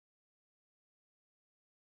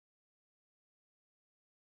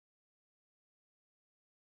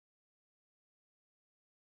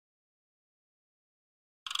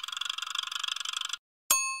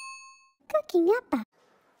Cooking Appa.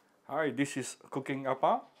 Hi, this is Cooking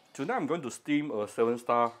Appa. Today I'm going to steam a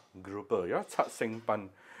 7-star grouper, yeah, Chat Seng Pan.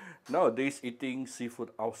 Nowadays, eating seafood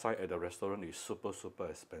outside at the restaurant is super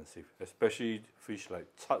expensive, especially fish like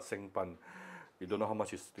Chat Seng Pan. You don't know how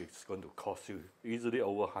much it's going to cost you, easily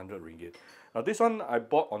over 100 ringgit. Now this one I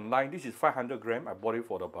bought online, this is 500 gram, I bought it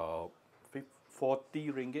for about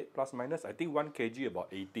 40 ringgit plus minus, I think 1 kg about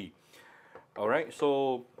 80. Alright,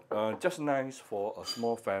 so just nice for a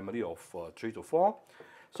small family of 3 to 4.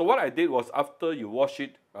 So what I did was, after you wash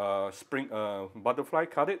it, butterfly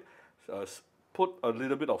cut it, put a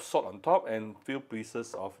little bit of salt on top and few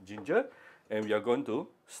pieces of ginger, and we are going to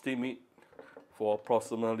steam it for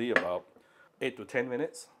approximately about 8 to 10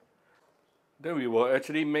 minutes. Then we will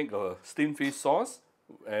actually make a steamed fish sauce,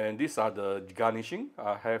 and these are the garnishing.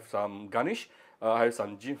 I have some garnish, I have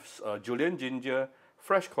some julienne ginger,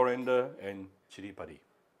 fresh coriander and chili padi.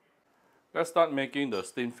 Let's start making the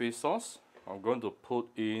steamed fish sauce. I'm going to put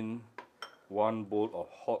in 1 bowl of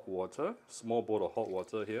hot water, small bowl of hot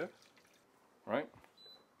water here. Right.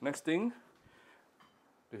 Next thing,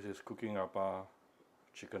 this is Cooking Appa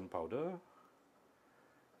chicken powder.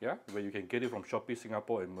 Yeah, where you can get it from Shopee,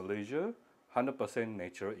 Singapore and Malaysia. 100%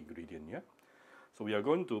 natural ingredient. Yeah. So we are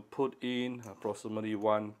going to put in approximately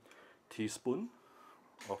 1 teaspoon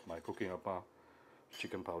of my Cooking Appa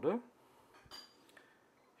chicken powder.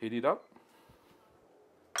 Heat it up.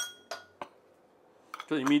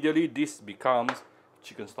 So immediately this becomes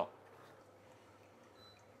chicken stock.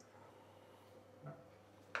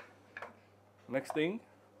 Next thing,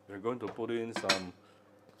 we're going to put in some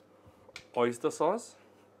oyster sauce.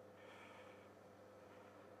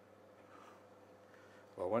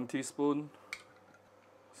 About 1 teaspoon.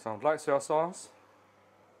 Some light soy sauce.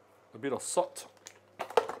 A bit of salt.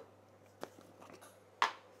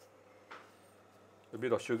 A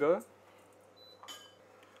bit of sugar.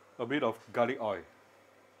 A bit of garlic oil.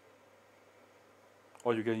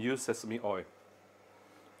 Or you can use sesame oil.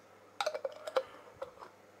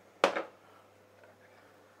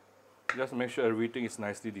 Just make sure everything is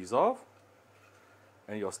nicely dissolved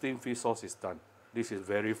and your steamed fish sauce is done. This is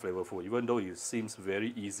very flavorful, even though it seems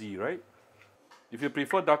very easy, right? If you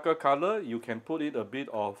prefer darker color, you can put in a bit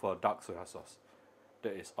of dark soy sauce.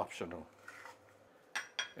 That is optional.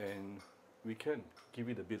 And we can give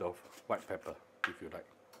it a bit of white pepper if you like.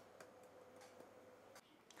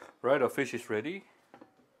 Right, the fish is ready.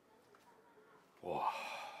 Wow.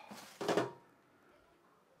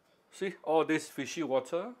 See all this fishy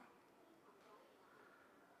water?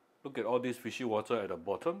 Look at all this fishy water at the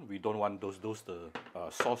bottom. We don't want the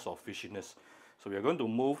source of fishiness. So we are going to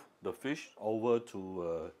move the fish over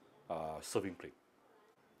to a serving plate.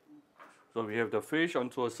 So we have the fish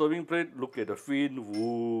onto a serving plate. Look at the fin,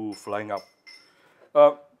 woo, flying up.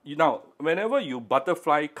 Now, whenever you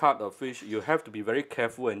butterfly cut a fish, you have to be very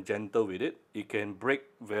careful and gentle with it. It can break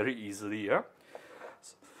very easily. Yeah.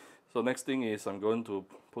 So next thing is I'm going to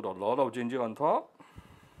put a lot of ginger on top.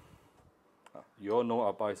 You all know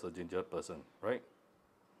Appa is a ginger person, right?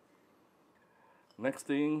 Next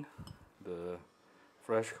thing, the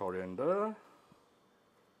fresh coriander.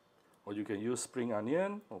 Or you can use spring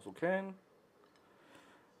onion, also can.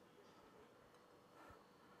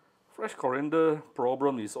 Fresh coriander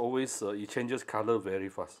problem is always it changes color very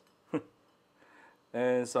fast.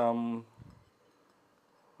 And some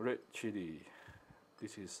red chili.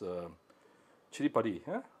 This is chili padi,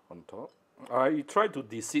 huh? On top. I try to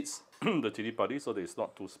de-seed the chili padi so that it's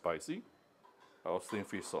not too spicy. Our steamed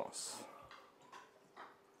fish sauce.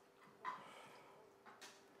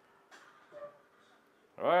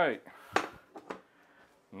 Alright.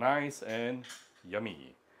 Nice and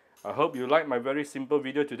yummy. I hope you like my very simple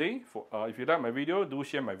video today. If you like my video, do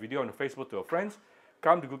share my video on Facebook to your friends.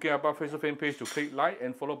 Come to Cooking Appa Facebook fan page to click like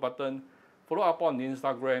and follow button. Follow Appa on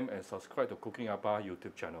Instagram and subscribe to Cooking Appa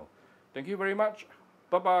YouTube channel. Thank you very much.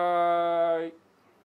 Bye-bye.